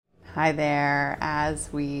Hi there. As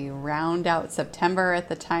we round out September at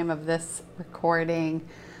the time of this recording,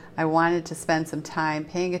 I wanted to spend some time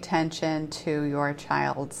paying attention to your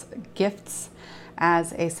child's gifts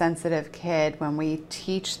as a sensitive kid. When we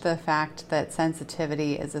teach the fact that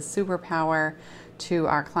sensitivity is a superpower to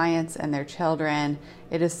our clients and their children,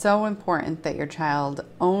 it is so important that your child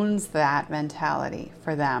owns that mentality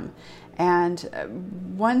for them.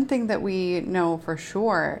 And one thing that we know for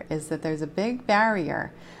sure is that there's a big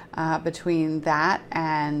barrier between that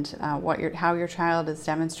and how your child is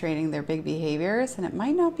demonstrating their big behaviors, and it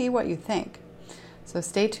might not be what you think. So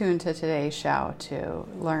stay tuned to today's show to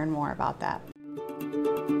learn more about that.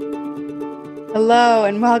 Hello,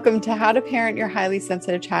 and welcome to How to Parent Your Highly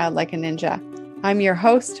Sensitive Child Like a Ninja. I'm your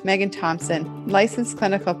host, Megan Thompson, licensed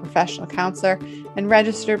clinical professional counselor and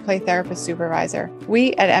registered play therapist supervisor.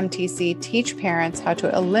 We at MTC teach parents how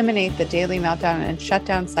to eliminate the daily meltdown and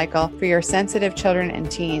shutdown cycle for your sensitive children and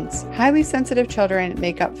teens. Highly sensitive children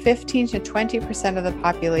make up 15 to 20% of the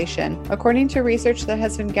population, according to research that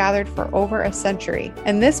has been gathered for over a century.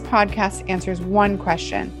 And this podcast answers one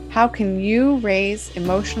question: how can you raise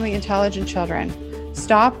emotionally intelligent children,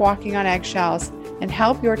 stop walking on eggshells, and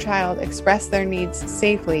help your child express their needs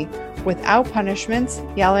safely without punishments,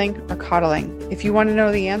 yelling, or coddling? If you want to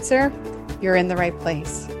know the answer, you're in the right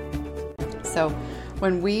place. So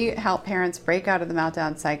when we help parents break out of the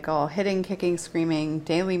meltdown cycle, hitting, kicking, screaming,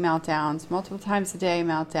 daily meltdowns, multiple times a day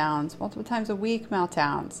meltdowns, multiple times a week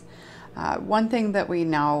meltdowns, one thing that we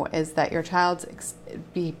know is that your child's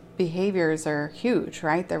behaviors are huge,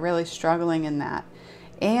 right? They're really struggling in that.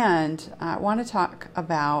 And I want to talk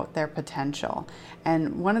about their potential.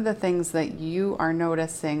 And one of the things that you are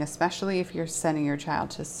noticing, especially if you're sending your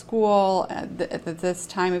child to school at this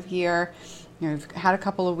time of year, you've had a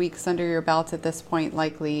couple of weeks under your belt at this point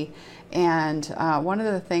likely, and one of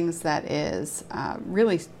the things that is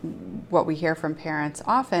really what we hear from parents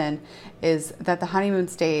often is that the honeymoon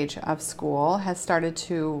stage of school has started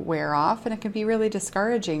to wear off, and it can be really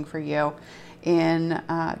discouraging for you in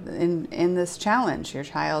this challenge. Your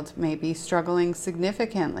child may be struggling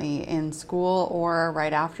significantly in school or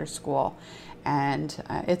right after school. And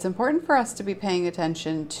it's important for us to be paying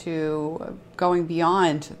attention to going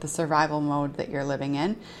beyond the survival mode that you're living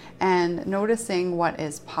in and noticing what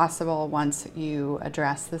is possible once you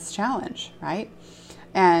address this challenge, right?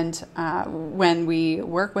 And when we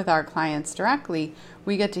work with our clients directly,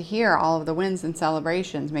 we get to hear all of the wins and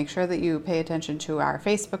celebrations. Make sure that you pay attention to our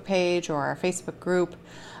Facebook page or our Facebook group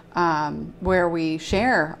where we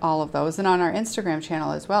share all of those. And on our Instagram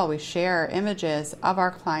channel as well, we share images of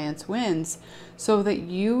our clients' wins so that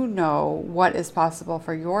you know what is possible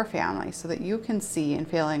for your family, so that you can see and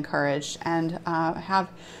feel encouraged and have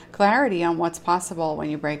clarity on what's possible when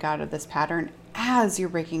you break out of this pattern. As you're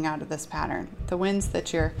breaking out of this pattern, the wins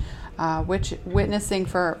that you're witnessing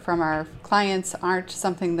from our clients aren't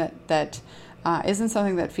something that isn't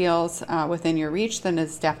something that feels within your reach, then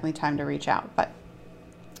it's definitely time to reach out. But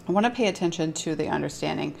I want to pay attention to the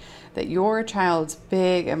understanding that your child's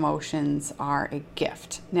big emotions are a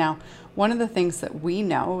gift. Now, one of the things that we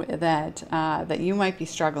know that you might be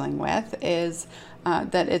struggling with is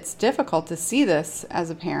that it's difficult to see this as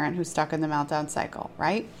a parent who's stuck in the meltdown cycle,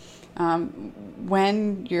 right?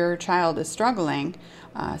 When your child is struggling,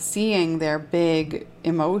 seeing their big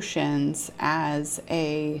emotions as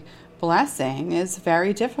a blessing is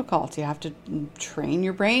very difficult. You have to train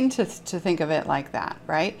your brain to think of it like that,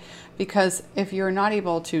 right? Because if you're not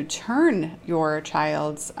able to turn your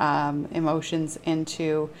child's emotions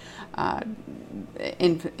into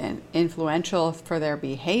influential for their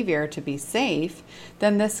behavior to be safe,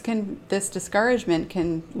 then this discouragement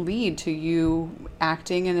can lead to you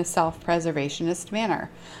acting in a self-preservationist manner.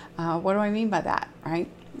 What do I mean by that, right?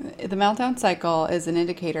 The meltdown cycle is an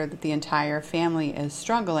indicator that the entire family is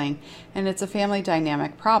struggling, and it's a family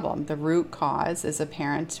dynamic problem. The root cause is a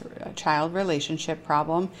parent-child relationship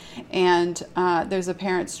problem, and there's a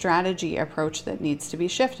parent strategy approach that needs to be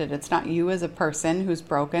shifted. It's not you as a person who's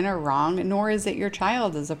broken or wrong, nor is it your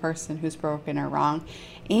child as a person who's broken or wrong.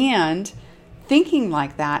 And thinking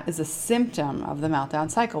like that is a symptom of the meltdown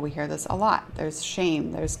cycle. We hear this a lot. There's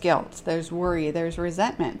shame, there's guilt, there's worry, there's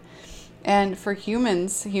resentment. And for human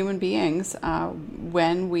beings,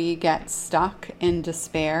 when we get stuck in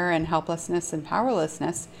despair and helplessness and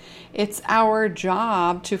powerlessness, it's our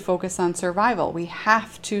job to focus on survival. We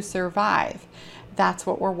have to survive. That's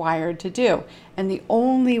what we're wired to do. And the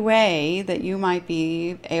only way that you might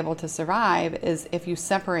be able to survive is if you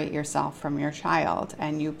separate yourself from your child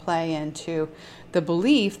and you play into the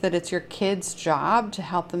belief that it's your kid's job to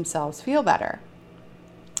help themselves feel better.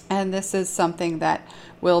 And this is something that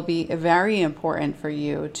will be very important for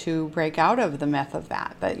you to break out of the myth of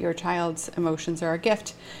that your child's emotions are a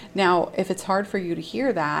gift. Now, if it's hard for you to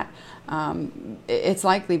hear that, it's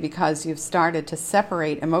likely because you've started to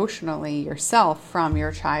separate emotionally yourself from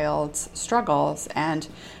your child's struggles and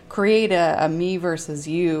create a me versus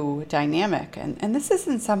you dynamic. And this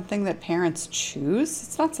isn't something that parents choose.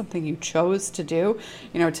 It's not something you chose to do.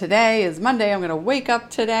 Today is Monday. I'm going to wake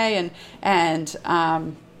up today and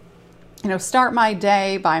start my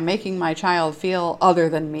day by making my child feel other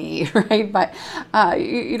than me, right? But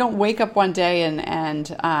you don't wake up one day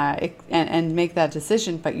and make that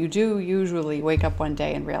decision, but you do usually wake up one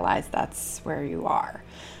day and realize that's where you are,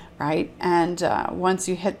 right? And once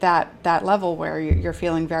you hit that level where you're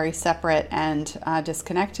feeling very separate and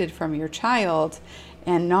disconnected from your child,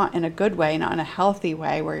 and not in a good way, not in a healthy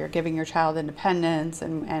way, where you're giving your child independence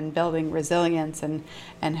and building resilience and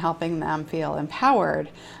helping them feel empowered,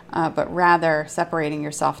 but rather separating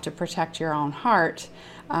yourself to protect your own heart,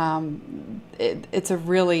 it's a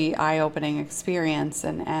really eye-opening experience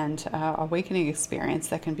and awakening experience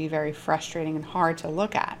that can be very frustrating and hard to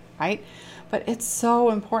look at, right? But it's so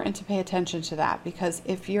important to pay attention to that, because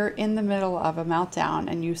if you're in the middle of a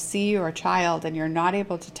meltdown and you see your child and you're not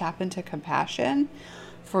able to tap into compassion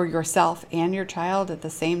for yourself and your child at the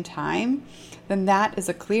same time, then that is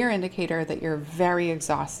a clear indicator that you're very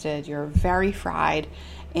exhausted, you're very fried,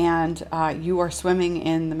 and you are swimming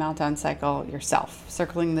in the meltdown cycle yourself,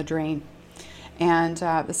 circling the drain. And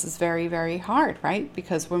this is very, very hard, right?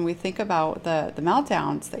 Because when we think about the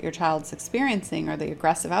meltdowns that your child's experiencing or the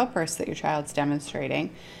aggressive outbursts that your child's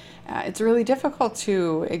demonstrating, it's really difficult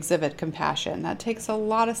to exhibit compassion. That takes a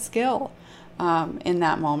lot of skill in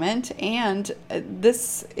that moment. And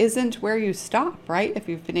this isn't where you stop, right? If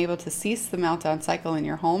you've been able to cease the meltdown cycle in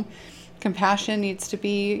your home, compassion needs to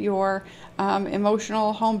be your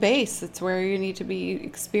emotional home base. It's where you need to be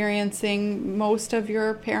experiencing most of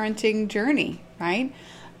your parenting journey, right?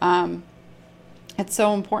 It's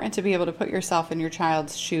so important to be able to put yourself in your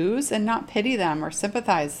child's shoes and not pity them or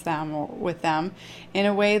sympathize with them in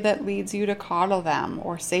a way that leads you to coddle them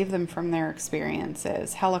or save them from their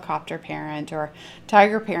experiences. Helicopter parent or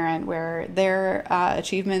tiger parent, where their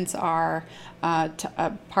achievements are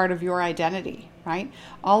a part of your identity, right?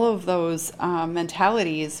 All of those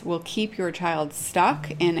mentalities will keep your child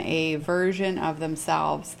stuck in a version of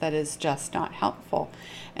themselves that is just not helpful.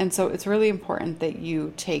 And so it's really important that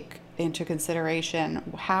you take into consideration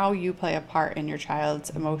how you play a part in your child's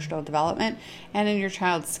emotional development and in your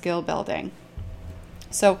child's skill building.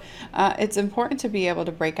 So it's important to be able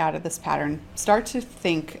to break out of this pattern. Start to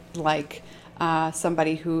think like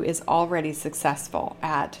somebody who is already successful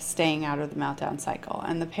at staying out of the meltdown cycle.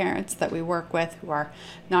 And the parents that we work with who are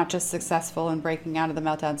not just successful in breaking out of the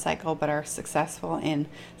meltdown cycle, but are successful in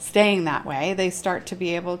staying that way, they start to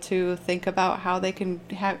be able to think about how they can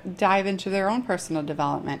dive into their own personal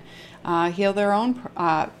development, heal their own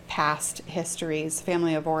past histories,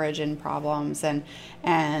 family of origin problems,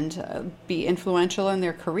 and be influential in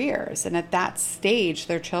their careers. And at that stage,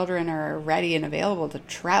 their children are ready and available to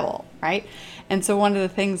travel, right? And so one of the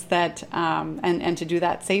things that, and to do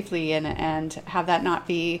that safely and have that not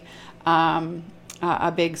be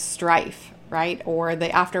a big strife, right? Or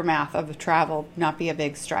the aftermath of the travel not be a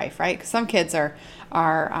big strife, right? Because some kids are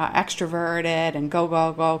extroverted and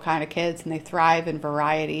go kind of kids, and they thrive in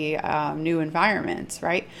variety, new environments,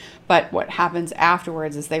 right? But what happens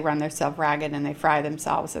afterwards is they run themselves ragged and they fry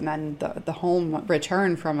themselves, and then the home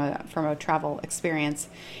return from a travel experience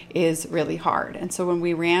is really hard. And so when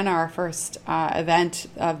we ran our first event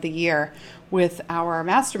of the year with our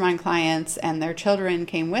mastermind clients and their children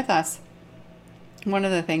came with us, one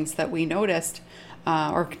of the things that we noticed,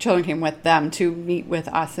 or children came with them to meet with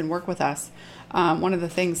us and work with us, one of the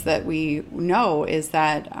things that we know is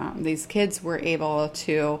that these kids were able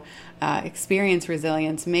to experience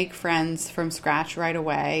resilience, make friends from scratch right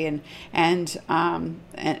away, and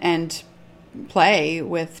play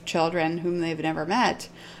with children whom they've never met,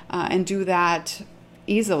 and do that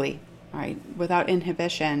easily, right? Without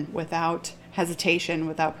inhibition, without hesitation,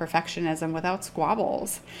 without perfectionism, without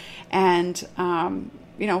squabbles. And,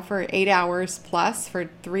 for 8 hours plus for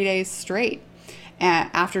 3 days straight,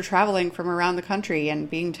 after traveling from around the country and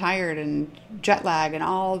being tired and jet lag and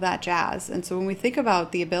all that jazz. And so when we think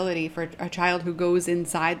about the ability for a child who goes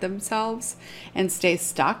inside themselves and stays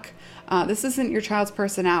stuck, this isn't your child's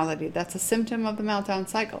personality. That's a symptom of the meltdown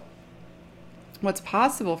cycle. What's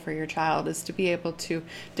possible for your child is to be able to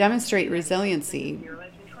demonstrate resiliency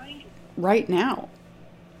right now,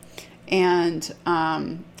 and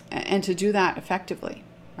to do that effectively,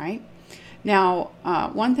 right? Now,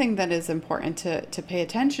 one thing that is important to pay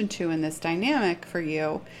attention to in this dynamic for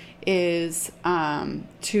you is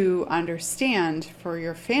to understand for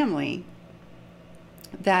your family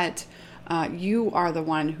that you are the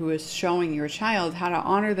one who is showing your child how to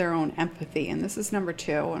honor their own empathy. And this is number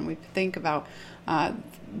 2. When we think about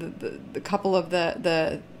the couple of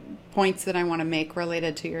the points that I want to make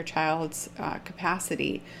related to your child's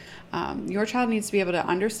capacity, your child needs to be able to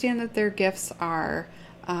understand that their gifts are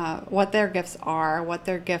what their gifts are, what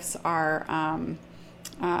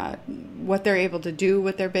they're able to do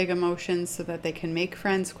with their big emotions, so that they can make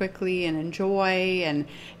friends quickly and enjoy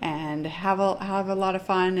and have a lot of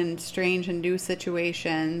fun in strange and new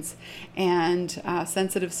situations. And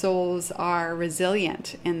sensitive souls are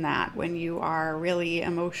resilient in that when you are really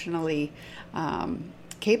emotionally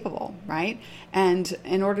capable, right? And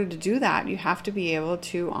in order to do that, you have to be able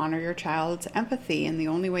to honor your child's empathy. And the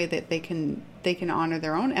only way that they can honor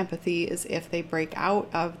their own empathy is if they break out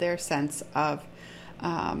of their sense of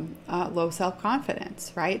low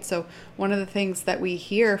self-confidence, right? So one of the things that we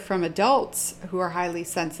hear from adults who are highly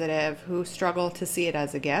sensitive, who struggle to see it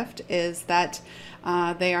as a gift, is that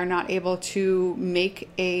they are not able to make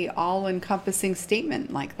a all-encompassing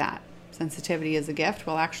statement like that. Sensitivity is a gift.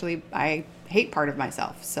 Well, actually, I hate part of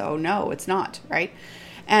myself, so no, it's not, right?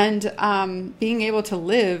 And being able to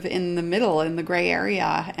live in the middle, in the gray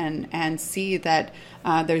area, and see that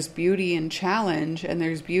there's beauty in challenge and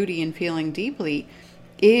there's beauty in feeling deeply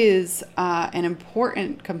is an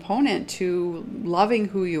important component to loving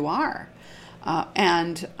who you are.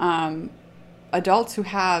 And adults who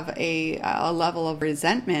have a level of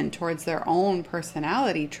resentment towards their own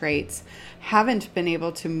personality traits haven't been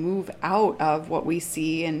able to move out of what we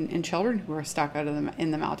see in children who are stuck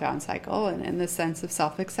in the meltdown cycle, and in the sense of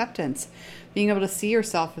self-acceptance. Being able to see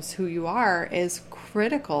yourself as who you are is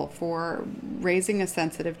critical for raising a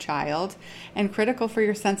sensitive child, and critical for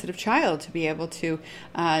your sensitive child to be able to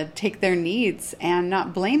take their needs and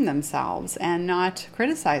not blame themselves and not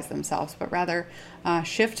criticize themselves, but rather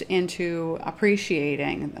shift into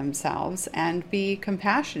appreciating themselves and be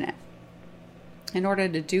compassionate. In order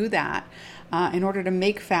to do that, in order to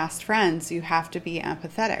make fast friends, you have to be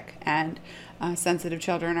empathetic, and sensitive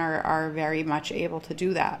children are very much able to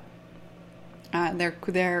do that.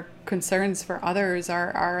 Their concerns for others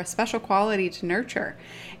are a special quality to nurture,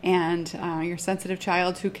 and your sensitive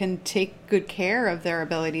child who can take good care of their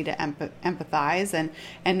ability to empathize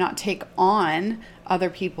and not take on other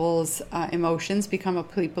people's emotions, become a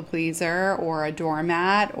people pleaser or a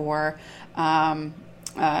doormat, or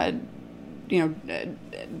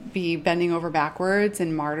be bending over backwards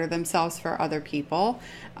and martyr themselves for other people.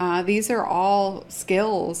 These are all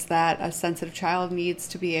skills that a sensitive child needs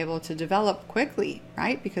to be able to develop quickly,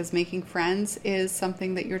 right? Because making friends is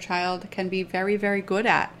something that your child can be very, very good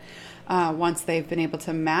at once they've been able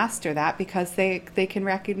to master that, because they can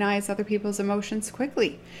recognize other people's emotions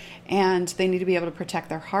quickly. And they need to be able to protect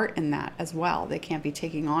their heart in that as well. They can't be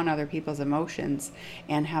taking on other people's emotions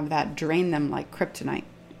and have that drain them like kryptonite.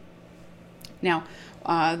 Now,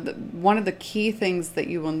 one of the key things that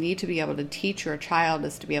you will need to be able to teach your child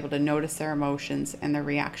is to be able to notice their emotions and their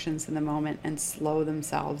reactions in the moment and slow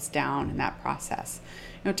themselves down in that process.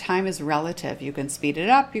 Time is relative. You can speed it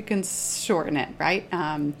up, you can shorten it, right?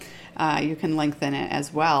 You can lengthen it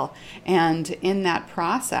as well. And in that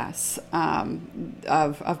process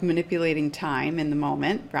of manipulating time in the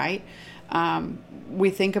moment, right? We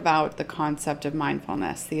think about the concept of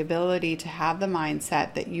mindfulness, the ability to have the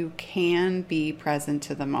mindset that you can be present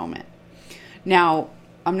to the moment. Now,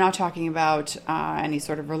 I'm not talking about any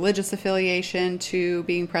sort of religious affiliation to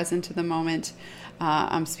being present to the moment.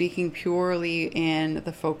 I'm speaking purely in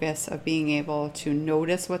the focus of being able to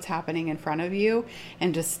notice what's happening in front of you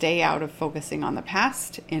and to stay out of focusing on the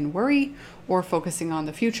past in worry, or focusing on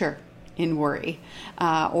the future in worry,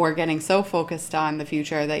 or getting so focused on the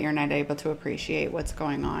future that you're not able to appreciate what's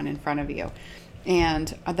going on in front of you.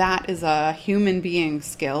 And that is a human being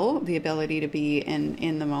skill, the ability to be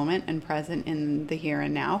in the moment and present in the here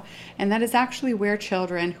and now. And that is actually where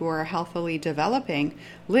children who are healthily developing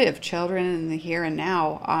live. Children in the here and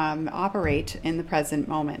now operate in the present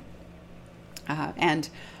moment. And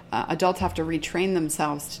adults have to retrain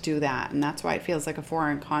themselves to do that, and that's why it feels like a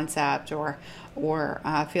foreign concept or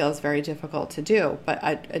feels very difficult to do. But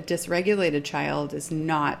a dysregulated child is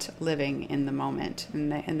not living in the moment,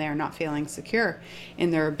 and they're not feeling secure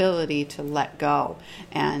in their ability to let go.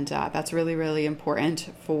 And that's really, really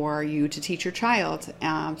important for you to teach your child,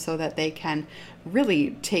 so that they can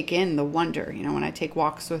really take in the wonder. When I take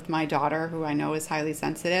walks with my daughter, who I know is highly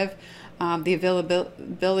sensitive, the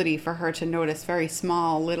availability for her to notice very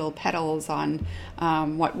small little little petals on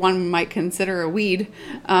what one might consider a weed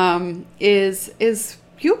is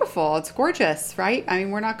beautiful. It's gorgeous, right? I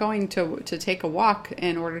mean, we're not going to take a walk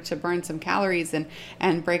in order to burn some calories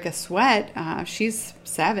and break a sweat. She's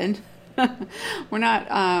 7. We're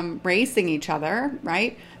not racing each other,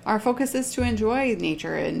 right? Our focus is to enjoy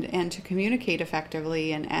nature and to communicate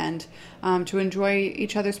effectively and to enjoy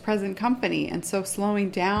each other's present company. And so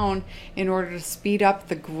slowing down in order to speed up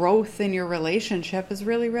the growth in your relationship is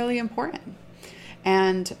really, really important.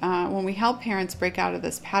 And when we help parents break out of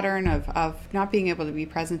this pattern of not being able to be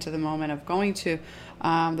present to the moment, of going to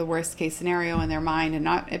the worst case scenario in their mind and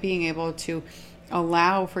not being able to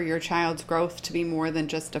allow for your child's growth to be more than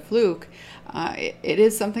just a fluke, it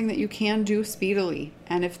is something that you can do speedily.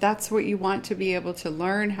 And if that's what you want to be able to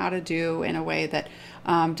learn how to do in a way that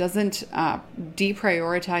doesn't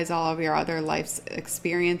deprioritize all of your other life's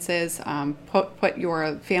experiences, put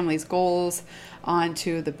your family's goals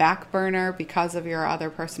onto the back burner because of your other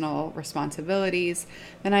personal responsibilities,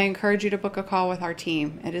 then I encourage you to book a call with our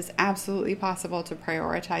team. It is absolutely possible to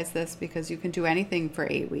prioritize this because you can do anything for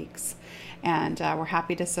 8 weeks. And we're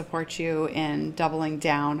happy to support you in doubling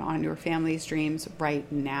down on your family's dreams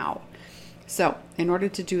right now. So in order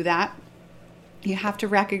to do that, you have to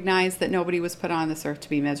recognize that nobody was put on this earth to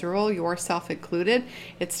be miserable, yourself included.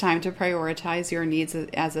 It's time to prioritize your needs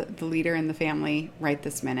as the leader in the family right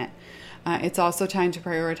this minute. It's also time to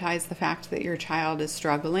prioritize the fact that your child is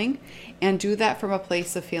struggling and do that from a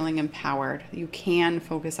place of feeling empowered. You can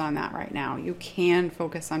focus on that right now. You can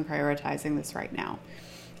focus on prioritizing this right now.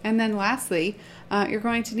 And then lastly, you're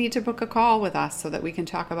going to need to book a call with us so that we can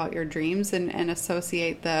talk about your dreams and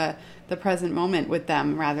associate the present moment with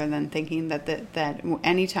them rather than thinking that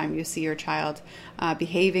anytime you see your child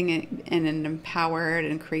behaving in an empowered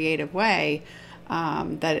and creative way,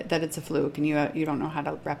 that it's a fluke and you don't know how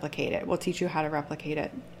to replicate it. We'll teach you how to replicate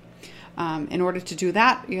it. In order to do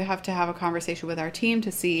that, you have to have a conversation with our team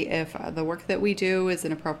to see if the work that we do is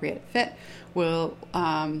an appropriate fit. We'll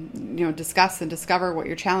discuss and discover what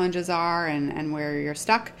your challenges are and where you're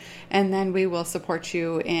stuck, and then we will support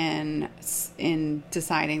you in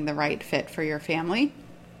deciding the right fit for your family,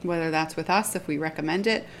 whether that's with us if we recommend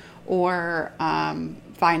it, or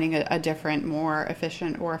finding a different, more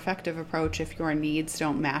efficient or effective approach if your needs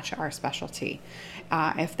don't match our specialty.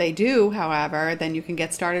 If they do, however, then you can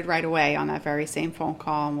get started right away on that very same phone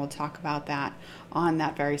call, and we'll talk about that on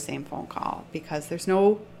that very same phone call because there's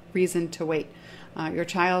no reason to wait. Your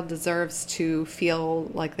child deserves to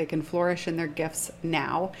feel like they can flourish in their gifts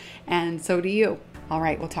now, and so do you. All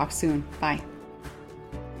right, we'll talk soon. Bye.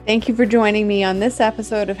 Thank you for joining me on this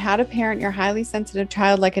episode of How to Parent Your Highly Sensitive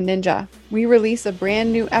Child Like a Ninja. We release a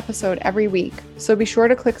brand new episode every week, so be sure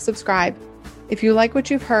to click subscribe. If you like what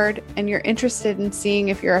you've heard and you're interested in seeing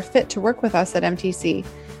if you're a fit to work with us at MTC,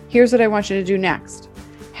 here's what I want you to do next.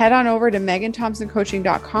 Head on over to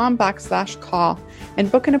meganthompsoncoaching.com/call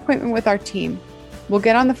and book an appointment with our team. We'll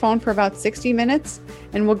get on the phone for about 60 minutes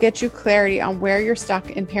and we'll get you clarity on where you're stuck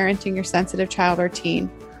in parenting your sensitive child or teen,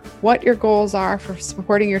 what your goals are for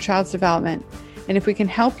supporting your child's development. And if we can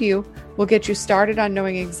help you, we'll get you started on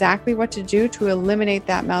knowing exactly what to do to eliminate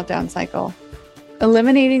that meltdown cycle.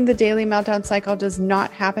 Eliminating the daily meltdown cycle does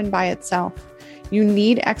not happen by itself. You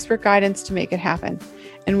need expert guidance to make it happen.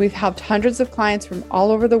 And we've helped hundreds of clients from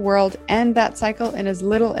all over the world end that cycle in as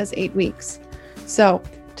little as 8 weeks. So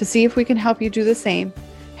to see if we can help you do the same,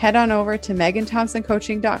 head on over to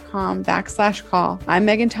meganthompsoncoaching.com/call. I'm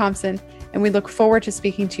Megan Thompson, and we look forward to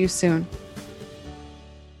speaking to you soon.